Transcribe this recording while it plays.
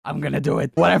I'm gonna do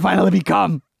it. What I finally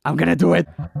become. I'm gonna do it.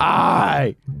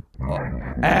 I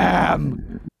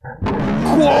am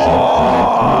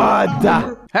Quad.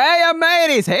 Hey,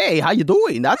 mateys. Hey, how you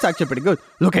doing? That's actually pretty good.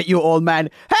 Look at you, old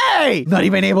man. Hey! Not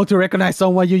even able to recognize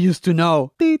someone you used to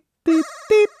know.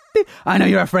 I know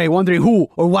you're afraid, wondering who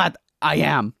or what I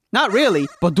am. Not really,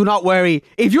 but do not worry.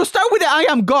 If you start with the I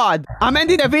am God, I'm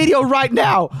ending the video right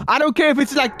now. I don't care if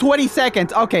it's like 20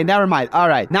 seconds. Okay, never mind. All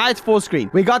right, now it's full screen.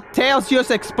 We got Tails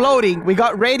just exploding. We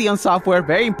got Radeon software,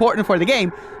 very important for the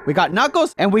game. We got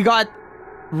Knuckles, and we got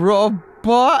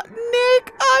Robotnik,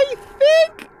 I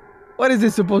think. What is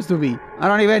this supposed to be? I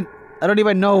don't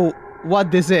even know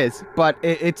what this is, but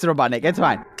it's Robotnik. It's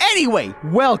fine. Anyway,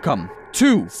 welcome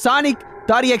to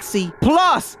Sonic.exe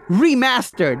plus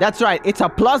Remastered. That's right, it's a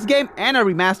plus game and a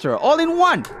remaster all in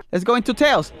one. Let's go into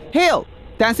Tails. Hill,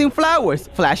 dancing flowers,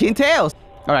 flashing tails.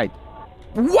 All right.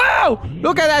 Wow!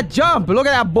 Look at that jump. Look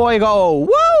at that boy go.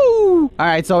 Woo! All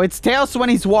right, so it's Tails when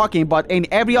he's walking, but in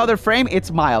every other frame,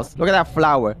 it's Miles. Look at that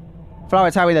flower.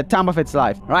 Flower's having the time of its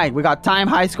life. All right, we got time,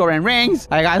 high score, and rings.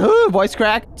 I got voice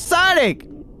crack. Sonic!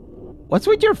 What's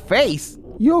with your face?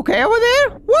 You okay over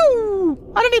there?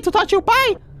 Woo! I don't need to touch you.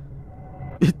 Bye!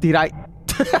 Did I?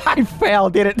 I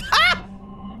failed, didn't I?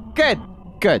 Good.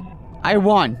 Good. I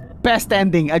won. Best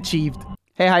ending achieved.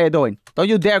 Hey, how you doing? Don't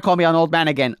you dare call me an old man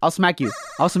again. I'll smack you.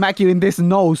 I'll smack you in this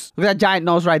nose. Look at that giant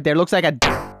nose right there. Looks like a...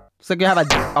 Looks like you have a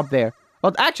up there.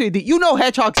 But actually, did you know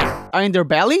hedgehogs are in their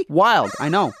belly? Wild, I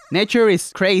know. Nature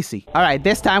is crazy. All right,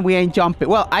 this time we ain't jumping.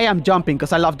 Well, I am jumping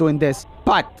because I love doing this.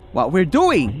 But what we're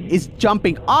doing is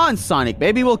jumping on Sonic.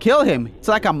 Maybe we'll kill him. It's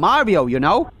like a Mario, you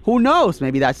know? Who knows?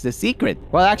 Maybe that's the secret.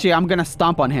 Well, actually, I'm gonna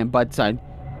stomp on him, but... That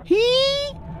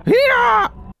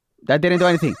didn't do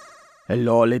anything.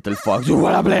 Hello, little fox. You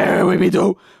wanna play with me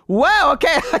too? Wow,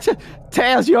 okay.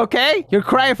 Tails, you okay? You're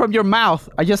crying from your mouth.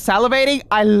 Are you salivating?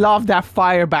 I love that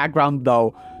fire background,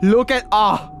 though. Look at...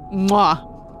 mwah.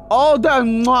 All the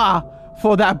mwah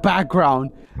for that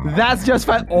background. That's just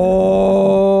fun.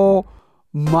 Oh...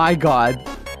 My god.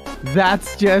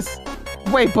 That's just...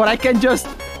 Wait, but I can just...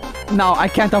 No, I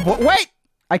can't avoid... Wait!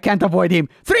 I can't avoid him.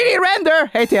 3D render!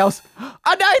 Hey, Tails.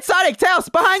 Oh, no, it's Sonic. Tails,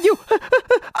 behind you.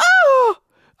 Oh!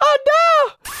 Oh,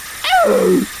 no!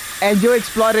 Oh! And you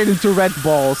exploded into red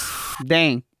balls.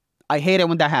 Dang. I hate it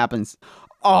when that happens.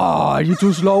 Oh, you're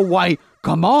too slow. Why?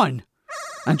 Come on.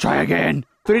 And try again.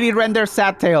 3D render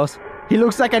sad Tails. He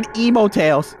looks like an emo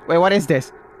Tails. Wait, what is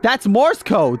this? That's Morse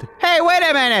code. Hey, wait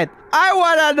a minute. I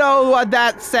want to know what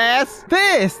that says.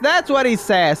 That's what he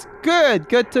says. Good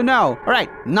to know. All right,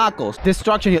 Knuckles,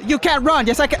 destruction. You can't run.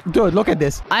 Yes, I can. Dude, look at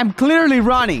this. I'm clearly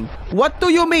running. What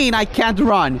do you mean I can't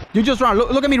run? You just run.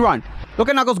 Look at me run. Look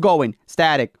at Knuckles going.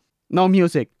 Static. No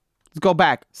music. Let's go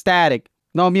back. Static.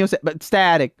 No music, but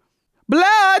static.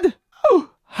 Blood.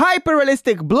 Oh,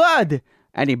 hyper-realistic blood.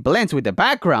 And it blends with the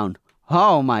background.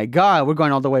 Oh my god, we're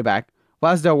going all the way back.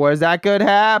 What's the worst that could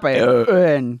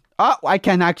happen? Oh, I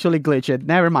can actually glitch it.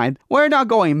 Never mind. We're not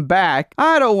going back.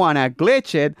 I don't want to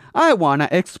glitch it. I want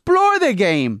to explore the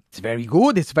game. It's very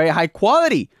good. It's very high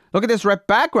quality. Look at this red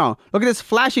background. Look at this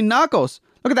flashing Knuckles.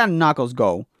 Look at that Knuckles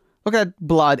go. Look at that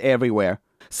blood everywhere.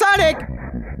 Sonic!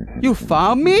 You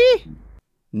found me?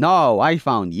 No, I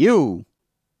found you.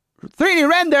 3D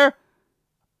render!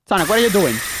 Sonic, what are you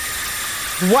doing?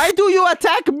 Why do you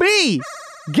attack me?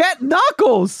 Get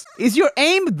Knuckles! Is your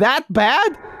aim that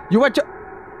bad? You were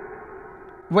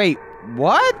Wait,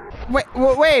 what? Wait,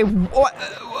 what?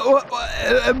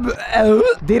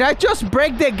 Did I just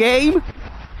break the game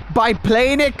by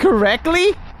playing it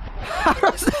correctly? How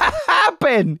does that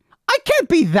happen? I can't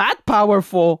be that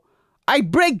powerful. I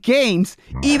break games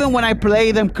even when I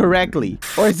play them correctly.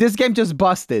 Or is this game just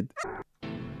busted?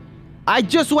 I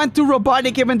just went to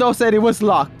Robotnik even though it said it was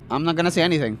locked. I'm not gonna say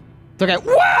anything. It's okay.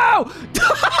 Wow!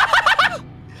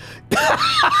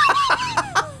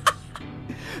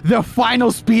 The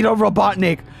final speed of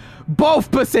Robotnik.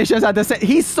 Both positions at the same...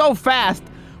 He's so fast.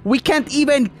 We can't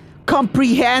even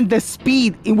comprehend the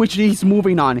speed in which he's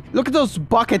moving on. Look at those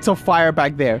buckets of fire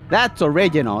back there. That's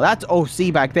original. That's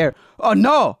OC back there. Oh,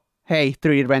 no. Hey,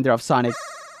 3D render of Sonic.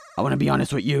 I want to be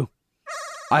honest with you.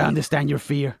 I understand your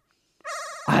fear.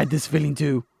 I had this feeling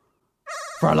too.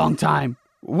 For a long time.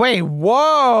 Wait,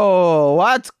 whoa.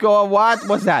 What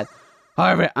was that?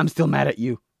 However, I'm still mad at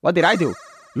you. What did I do?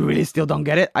 You really still don't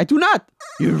get it? I do not.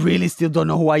 You really still don't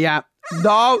know who I am?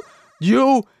 No,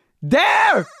 you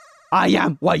dare! I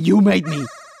am what you made me.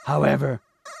 However,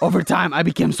 over time, I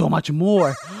became so much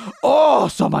more. Oh,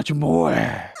 so much more.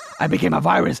 I became a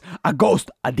virus, a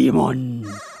ghost, a demon.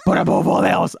 But above all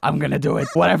else, I'm gonna do it.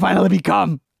 What I finally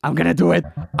become, I'm gonna do it.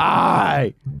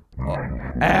 I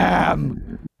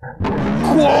am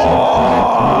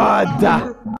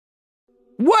Quad!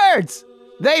 Words!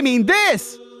 They mean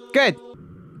this! Good.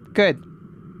 Good.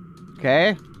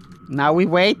 Okay. Now we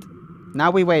wait.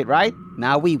 Now we wait, right?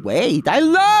 Now we wait. I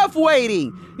love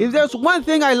waiting! If there's one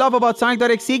thing I love about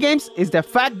Sonic.exe games, is the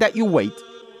fact that you wait.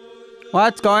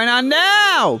 What's going on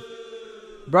now?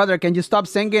 Brother, can you stop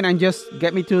singing and just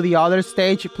get me to the other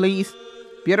stage, please?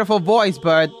 Beautiful voice,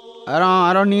 but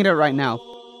I don't need it right now.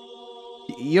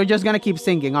 You're just gonna keep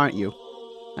singing, aren't you?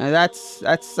 That's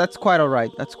quite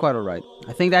alright. That's quite alright.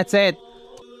 I think that's it.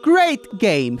 Great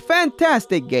game.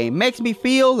 Fantastic game. Makes me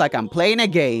feel like I'm playing a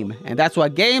game. And that's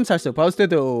what games are supposed to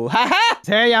do. Haha!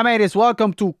 Hey, ya mateys,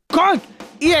 welcome to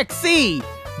Conk.exe.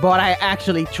 But I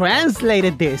actually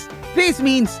translated this. This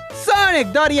means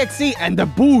Sonic.exe and the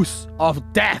boost of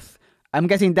death. I'm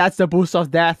guessing that's the boost of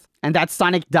death. And that's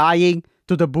Sonic dying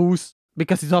to the boost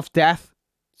because he's of death.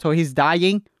 So he's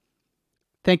dying.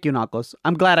 Thank you, Knuckles.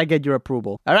 I'm glad I get your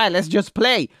approval. Alright, let's just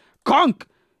play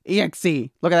Conk.exe.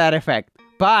 Look at that effect.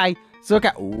 Bye. So look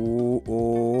at...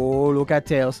 Oh, look at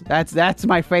Tails. That's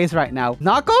my face right now.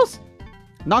 Knuckles?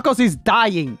 Knuckles is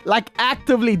dying. Like,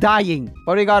 actively dying.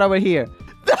 What do we got over here?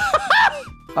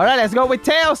 Alright, let's go with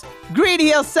Tails. Green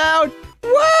hill sound.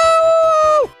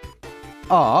 Woo!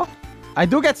 Oh, I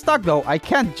do get stuck though. I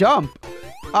can't jump.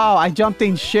 Oh, I jumped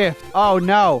in shift. Oh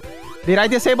no. Did I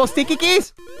disable sticky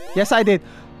keys? Yes, I did.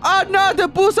 Oh no, the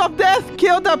boost of death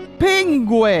killed a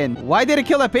penguin. Why did it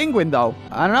kill a penguin though?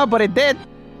 I don't know, but it did.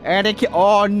 And it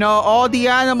oh no, all the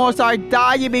animals are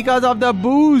dying because of the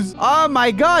boost. Oh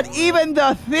my god, even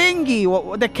the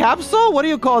thingy, the capsule, what do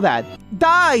you call that?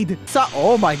 Died. So,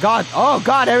 oh my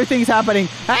god, everything's happening.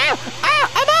 I'm out.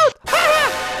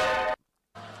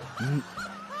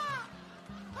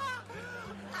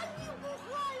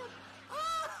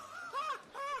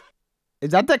 Is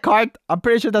that the cart? I'm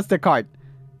pretty sure that's the cart.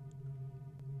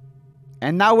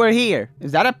 And now we're here.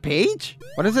 Is that a page?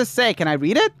 What does it say? Can I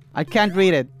read it? I can't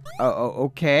read it.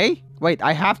 Okay. Wait,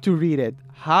 I have to read it.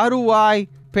 How do I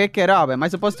pick it up? Am I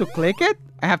supposed to click it?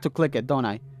 I have to click it, don't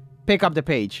I? Pick up the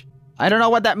page. I don't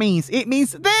know what that means. It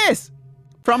means this!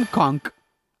 From Conk.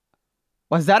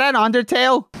 Was that an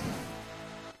Undertale?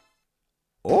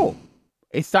 Oh.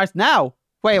 It starts now.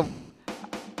 Wait.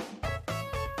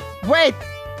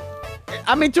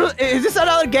 I'm into... Is this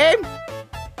another game?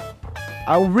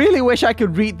 I really wish I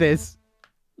could read this.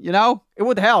 You know? It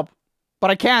would help.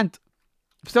 But I can't.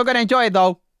 I'm still gonna enjoy it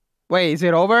though. Wait, is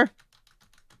it over?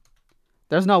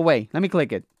 There's no way. Let me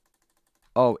click it.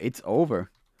 Oh, it's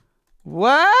over.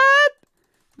 What?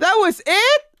 That was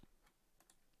it?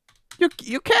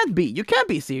 You can't be. You can't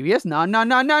be serious. No.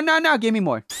 Give me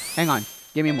more. Hang on.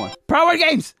 Give me more. Power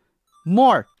games!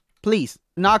 More. Please.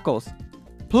 Knuckles.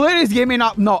 Please give me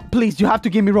no, please, you have to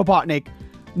give me Robotnik.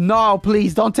 No,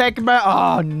 please, don't take me.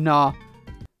 Oh, no.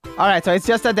 Alright, so it's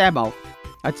just a demo.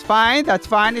 That's fine,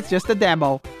 it's just a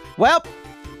demo. Well,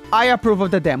 I approve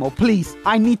of the demo. Please,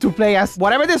 I need to play as...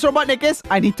 Whatever this Robotnik is,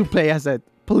 I need to play as it.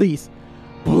 Please.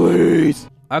 Please.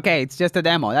 Okay, it's just a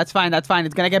demo. That's fine. It's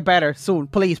gonna get better soon.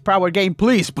 Please, power game,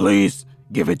 please.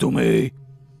 Give it to me.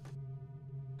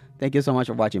 Thank you so much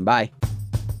for watching. Bye.